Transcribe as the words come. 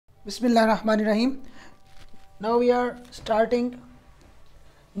Bismillah Rahman Rahim. Now we are starting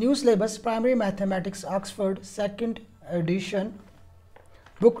new syllabus Primary Mathematics Oxford 2nd edition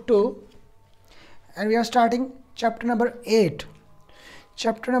book 2, and we are starting chapter number 8.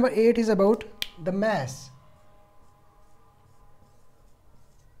 Chapter number 8 is about the mass.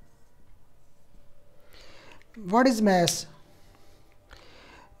 What is mass?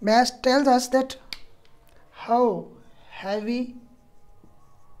 Mass tells us that how heavy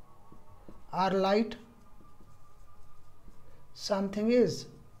or light something is.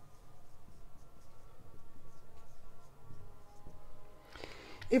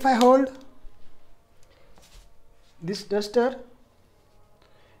 If I hold this duster,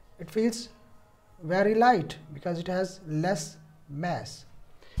 it feels very light because it has less mass.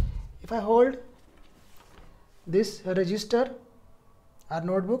 If I hold this register or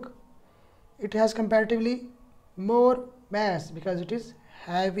notebook, it has comparatively more mass because it is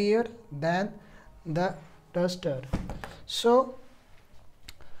heavier than the duster. So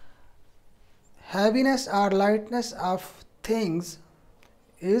heaviness or lightness of things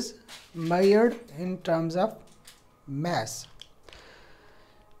is measured in terms of mass.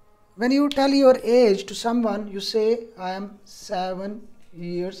 When you tell your age to someone, you say I am 7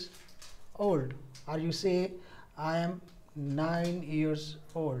 years old, or you say I am 9 years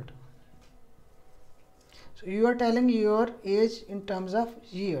old. So you are telling your age in terms of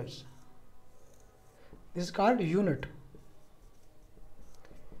years. This is called unit.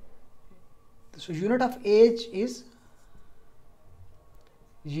 So unit of age is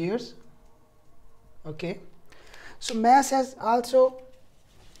years. Okay. So mass has also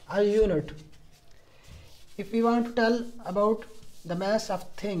a unit. If we want to tell about the mass of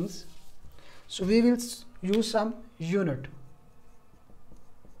things, so we will use some unit.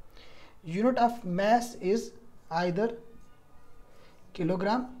 Unit of mass is either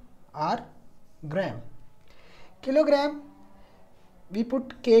kilogram or gram. Kilogram, we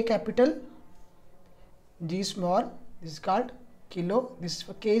put K capital, G small. This is called kilo. This is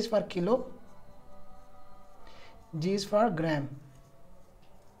for K is for kilo, G is for gram.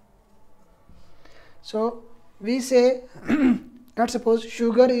 So we say let's suppose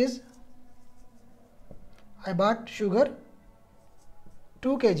sugar is, I bought sugar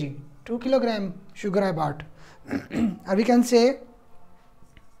 2 kg, 2 kilogram sugar I bought. Or we can say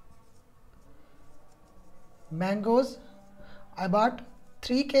mangoes, I bought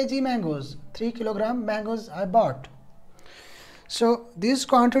 3 kg mangoes, 3 kilogram mangoes I bought. So these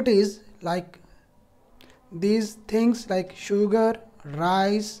quantities, like these things like sugar,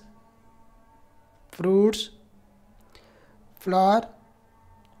 rice, fruits, flour,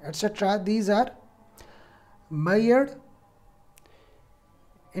 etc., these are measured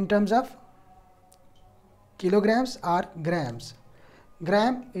in terms of kilograms or grams.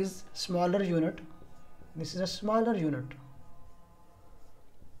 Gram is smaller unit. This is a smaller unit.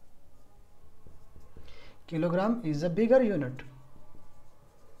 Kilogram is a bigger unit.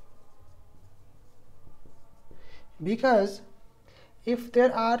 Because if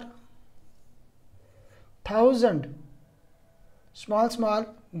there are 1000 small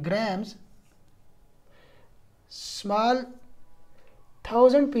grams, small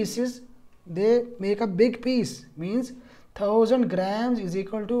 1000 pieces, they make a big piece, means 1000 grams is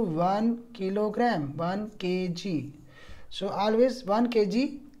equal to 1 kilogram, 1 kg. So always 1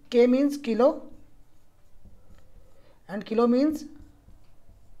 kg, K means kilo and kilo means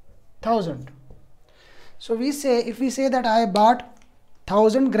 1000. So we say, if we say that I bought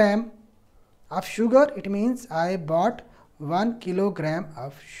 1000 gram of sugar, it means I bought 1 kilogram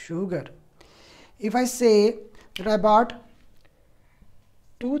of sugar. If I say that I bought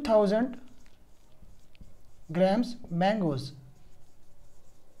 2000 grams mangoes,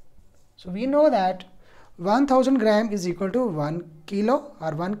 so we know that 1000 gram is equal to 1 kilo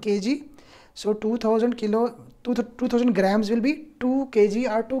or 1 kg. So 2000 grams will be 2 kg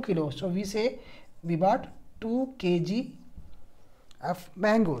or 2 kilo. So we say we bought 2 kg of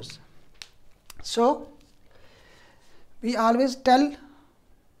mangoes. So we always tell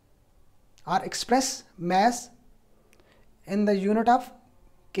or express mass in the unit of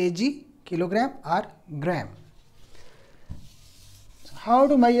kg, kilogram or gram. So how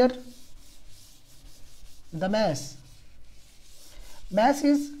to measure the mass? Mass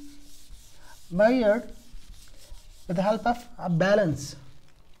is measured with the help of a balance.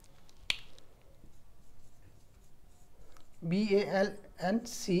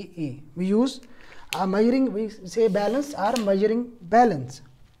 BALNCE. We use a measuring, we say balance or measuring balance.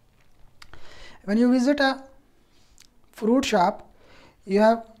 When you visit a fruit shop, you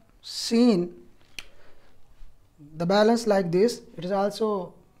have seen the balance like this. It is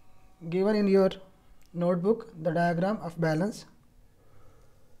also given in your notebook the diagram of balance.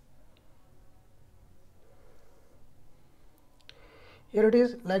 Here it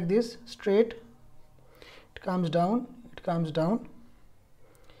is like this, straight, it comes down, it comes down.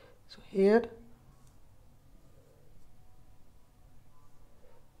 So here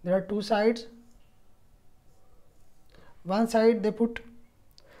there are two sides. One side they put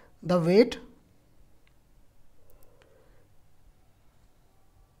the weight,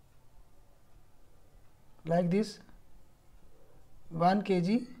 like this, 1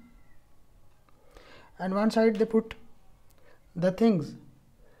 kg, and one side they put the things,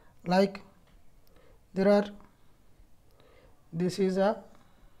 like this is a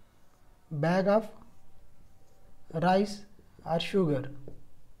bag of rice or sugar.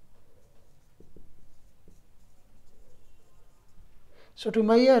 So to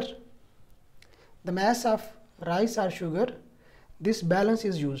measure the mass of rice or sugar, this balance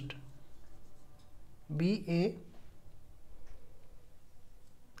is used, BALANCE.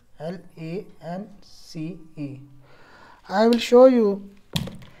 I will show you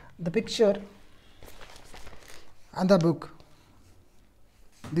the picture on the book.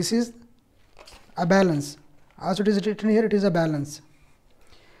 This is a balance. Also it is written here, it is a balance.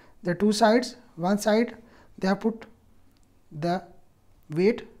 There are two sides. One side they have put the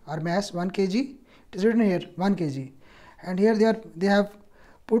weight or mass 1 kg. It is written here 1 kg, and here they have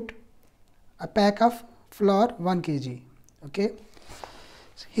put a pack of flour 1 kg. Okay.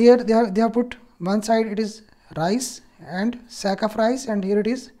 So here they have put one side it is rice and sack of rice, and here it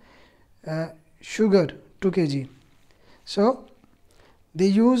is sugar 2 kg. So they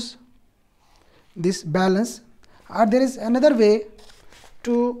use this balance. Or there is another way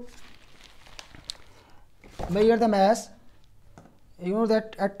to measure the mass. You know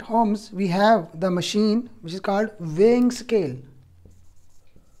that at homes we have the machine which is called weighing scale.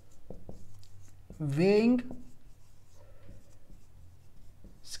 Weighing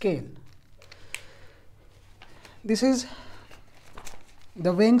scale. This is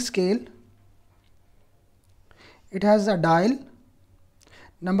the weighing scale. It has a dial.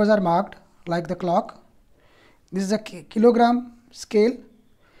 Numbers are marked like the clock. This is a kilogram scale.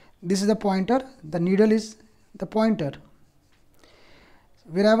 This is the pointer. The needle is the pointer.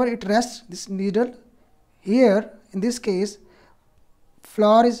 Wherever it rests, this needle, here in this case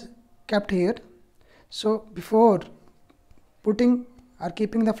flour is kept here. So before putting or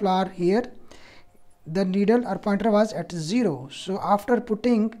keeping the flour here, the needle or pointer was at 0. So after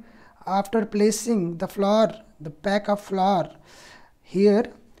placing the flour, the pack of flour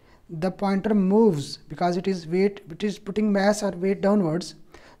here, the pointer moves because it is putting mass or weight downwards.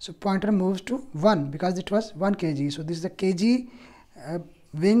 So pointer moves to 1 because it was 1 kg. So this is the kg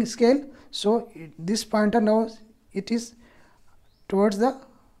weighing scale. So this pointer now it is towards the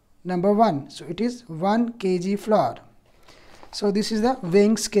number 1. So it is 1 kg flour. So this is the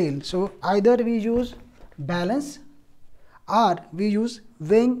weighing scale. So either we use balance or we use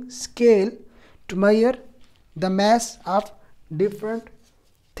weighing scale to measure the mass of different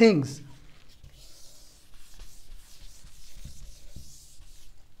things.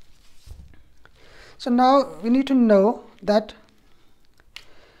 So now we need to know that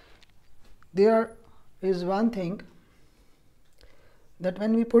there is one thing, that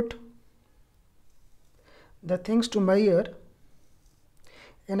when we put the things to measure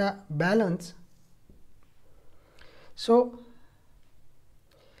in a balance, so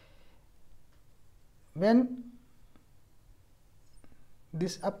when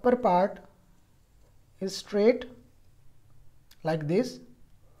this upper part is straight like this,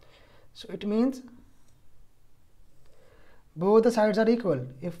 so it means both the sides are equal.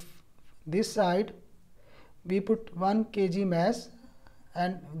 If this side we put 1 kg mass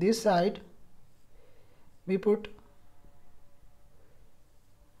and this side we put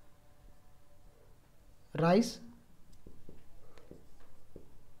rice,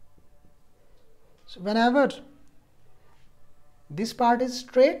 so whenever this part is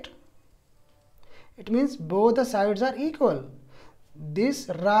straight, it means both the sides are equal. This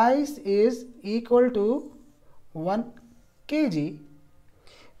rice is equal to 1 kg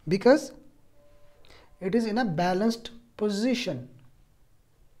because it is in a balanced position.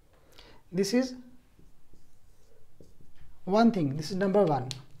 This is one thing. This is number 1.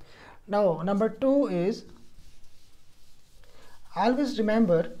 Now number 2 is, always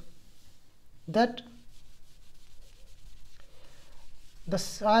remember that the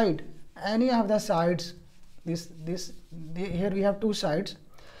side, any of the sides, here we have 2 sides,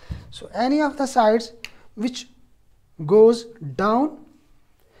 so any of the sides which goes down,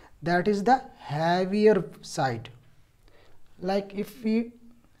 that is the heavier side. Like if we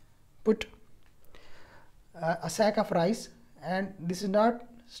put a sack of rice, and this is not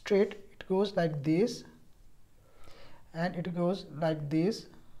straight, it goes like this and it goes like this.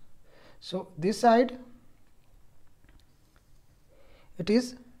 So this side it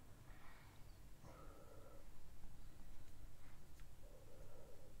is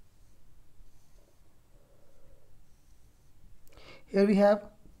here we have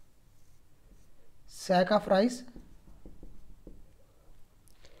sack of rice,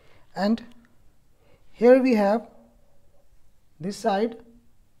 and here we have this side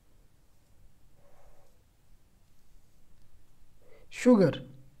sugar.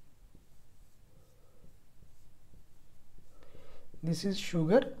 This is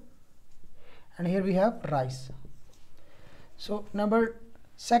sugar, and here we have rice. So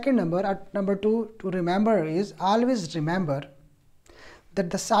second number at number 2 to remember is, always remember that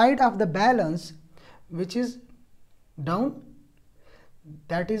the side of the balance which is down,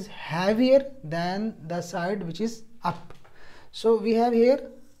 that is heavier than the side which is up. So we have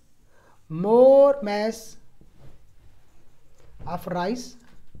here more mass of rice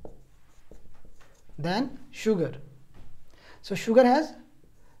than sugar. So sugar has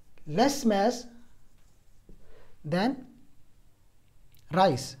less mass than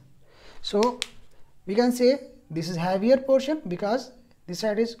rice. So we can say this is heavier portion because this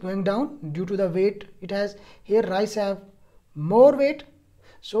side is going down due to the weight it has. Here rice have more weight,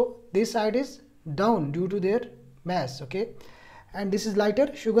 so this side is down due to their mass. Okay, and this is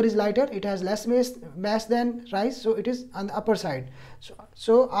lighter, sugar is lighter, it has less mass than rice, so it is on the upper side.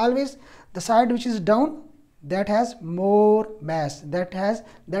 So always the side which is down, that has more mass, that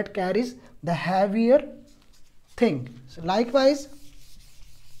carries the heavier thing. So likewise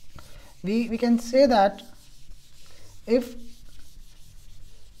we can say that if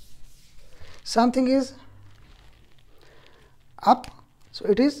something is up, so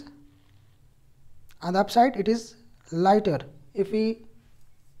it is on the upside, it is lighter. If we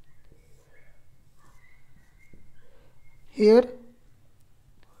here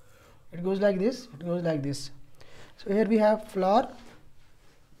it goes like this, it goes like this. So here we have flour,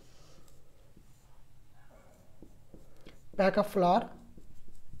 pack of flour,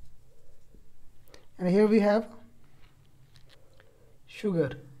 and here we have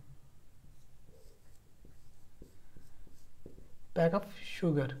sugar, pack of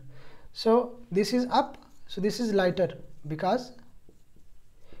sugar. So this is up, so this is lighter because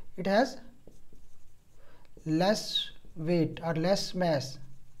it has less weight or less mass.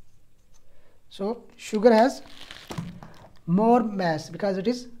 So sugar has more mass because it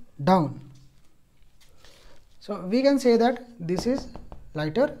is down. So we can say that this is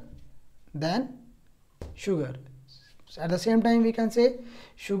lighter than sugar. So at the same time we can say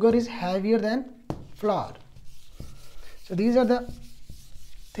sugar is heavier than flour. So these are the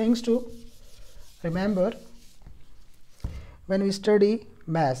things to remember when we study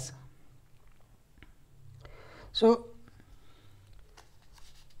mass. So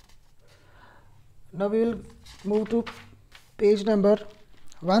now we will move to page number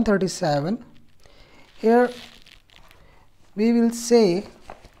 137. Here we will say,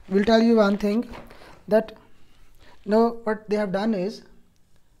 we'll tell you one thing, that now what they have done is,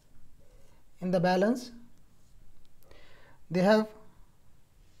 in the balance they have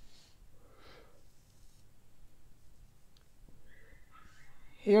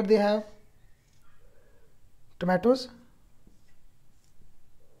here they have tomatoes,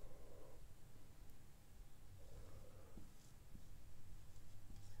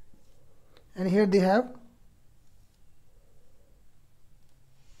 and here they have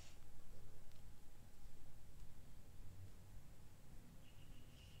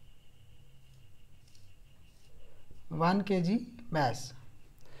one kg mass.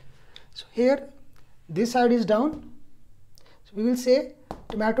 So here this side is down, so we will say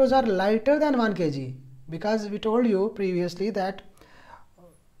tomatoes are lighter than 1 kg, because we told you previously that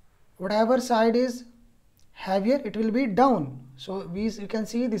whatever side is heavier, it will be down. So you can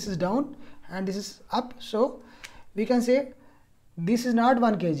see this is down and this is up, so we can say this is not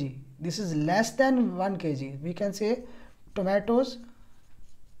 1 kg, this is less than 1 kg. We can say tomatoes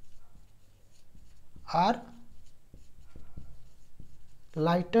are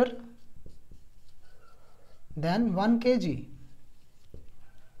lighter than 1 kg.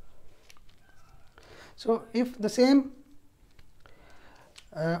 So if the same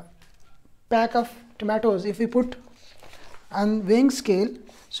pack of tomatoes, if we put on weighing scale,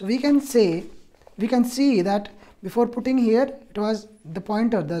 so we can see that before putting here, it was the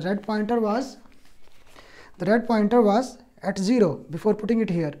pointer, the red pointer was at 0 before putting it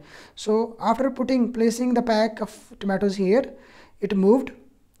here. So after placing the pack of tomatoes here, it moved.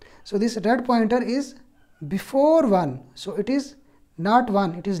 So this red pointer is before 1, so it is not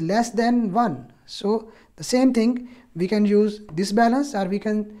 1, it is less than 1. So the same thing, we can use this balance or we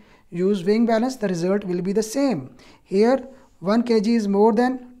can use weighing balance, the result will be the same. Here 1 kg is more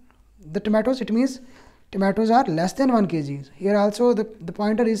than the tomatoes, it means tomatoes are less than 1 kg. Here also the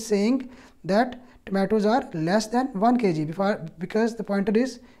pointer is saying that tomatoes are less than 1 kg because the pointer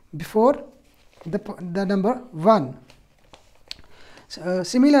is before the number 1.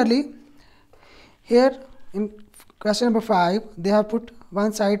 Similarly, here in question number 5, they have put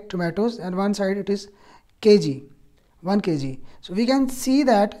one side tomatoes and one side it is kg, 1 kg. So we can see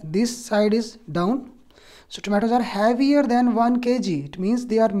that this side is down. So tomatoes are heavier than 1 kg. It means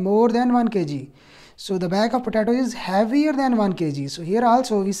they are more than 1 kg. So the bag of potatoes is heavier than 1 kg. So here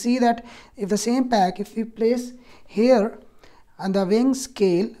also we see that if the same pack, if we place here on the weighing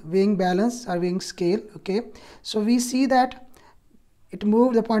scale, weighing balance or weighing scale, okay, so we see that it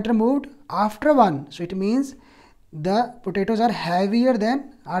moved, the pointer moved after 1. So it means the potatoes are heavier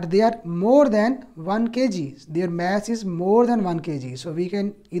than, or they are more than 1 kg. Their mass is more than 1 kg. So we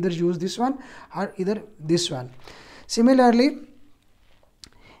can either use this one or either this one. Similarly,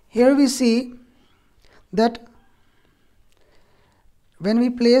 here we see that when we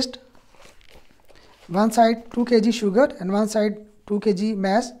placed one side 2 kg sugar and one side 2 kg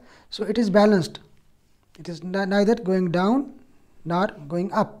mass, so it is balanced. It is neither going down nor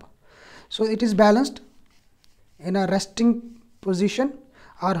going up. So it is balanced in a resting position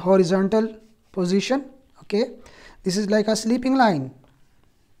or horizontal position. Okay, this is like a sleeping line.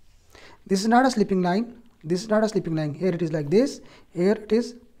 This is not a sleeping line. This is not a sleeping line. Here it is like this. Here it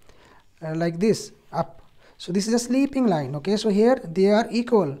is like this, up. So this is a sleeping line. Okay, so here they are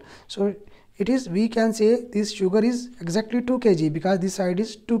equal. So it is, we can say this sugar is exactly 2 kg because this side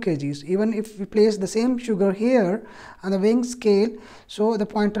is 2 kgs. Even if we place the same sugar here on the weighing scale, so the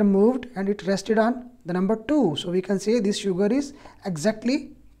pointer moved and it rested on the number 2. So we can say this sugar is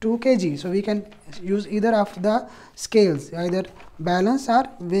exactly 2 kg. So we can use either of the scales, either balance or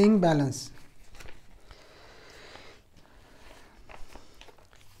weighing balance.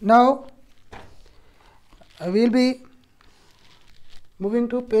 Now I will be moving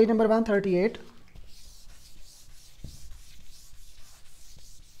to page number 138.